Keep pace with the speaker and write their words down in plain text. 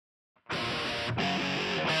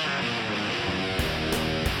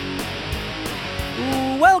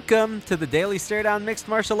Welcome to the Daily Staredown Mixed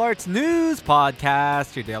Martial Arts News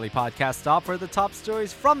Podcast, your daily podcast stop for the top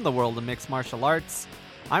stories from the world of mixed martial arts.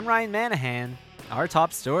 I'm Ryan Manahan. Our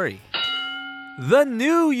top story. The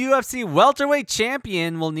new UFC welterweight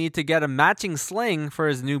champion will need to get a matching sling for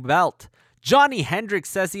his new belt. Johnny Hendricks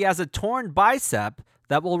says he has a torn bicep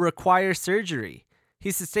that will require surgery. He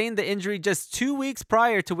sustained the injury just 2 weeks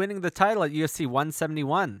prior to winning the title at UFC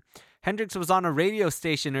 171. Hendricks was on a radio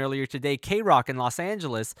station earlier today, K-Rock in Los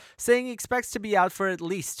Angeles, saying he expects to be out for at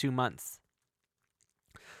least 2 months.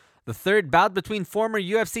 The third bout between former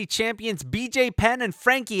UFC champions BJ Penn and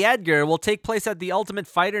Frankie Edgar will take place at the Ultimate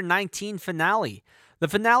Fighter 19 finale. The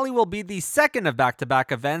finale will be the second of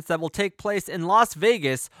back-to-back events that will take place in Las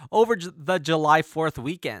Vegas over the July 4th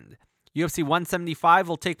weekend. UFC 175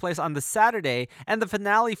 will take place on the Saturday, and the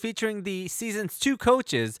finale featuring the season's 2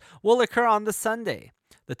 coaches will occur on the Sunday.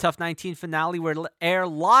 The TUF 19 finale will air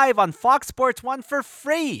live on Fox Sports 1 for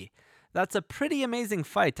free. That's a pretty amazing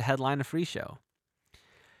fight to headline a free show.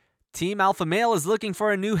 Team Alpha Male is looking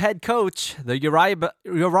for a new head coach. The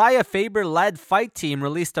Uriah Faber-led fight team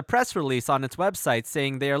released a press release on its website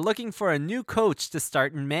saying they are looking for a new coach to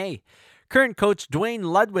start in May. Current coach Dwayne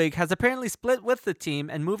Ludwig has apparently split with the team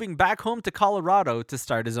and moving back home to Colorado to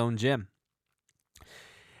start his own gym.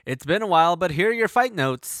 It's been a while, but here are your fight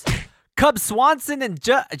notes. Cub Swanson and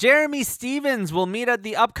Jeremy Stevens will meet at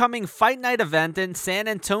the upcoming Fight Night event in San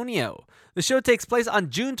Antonio. The show takes place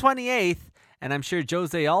on June 28th, and I'm sure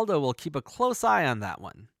Jose Aldo will keep a close eye on that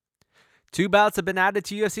one. 2 bouts have been added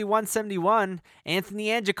to UFC 171. Anthony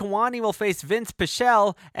Njokuani will face Vince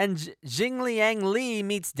Pichel, and Jingliang Li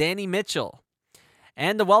meets Danny Mitchell.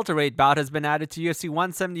 And the welterweight bout has been added to UFC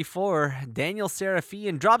 174. Daniel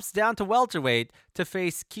Serafian drops down to welterweight to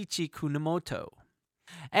face Kichi Kunamoto.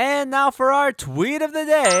 And now for our tweet of the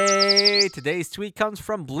day. Today's tweet comes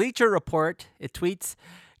from Bleacher Report. It tweets,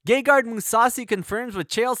 Gegard Mousasi confirms with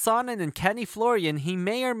Chael Sonnen and Kenny Florian he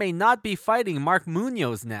may or may not be fighting Mark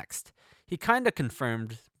Munoz next. He kinda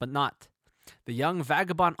confirmed, but not. The young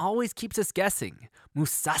vagabond always keeps us guessing.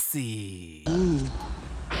 Mousasi.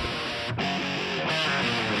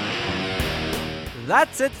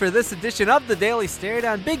 That's it for this edition of the Daily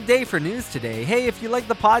Staredown. Big day for news today. Hey, if you like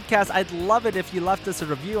the podcast, I'd love it if you left us a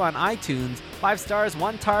review on iTunes. 5 stars,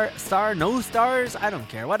 1 star, no stars, I don't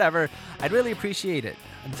care, whatever. I'd really appreciate it.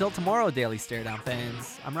 Until tomorrow, Daily Staredown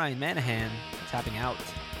fans, I'm Ryan Manahan, tapping out.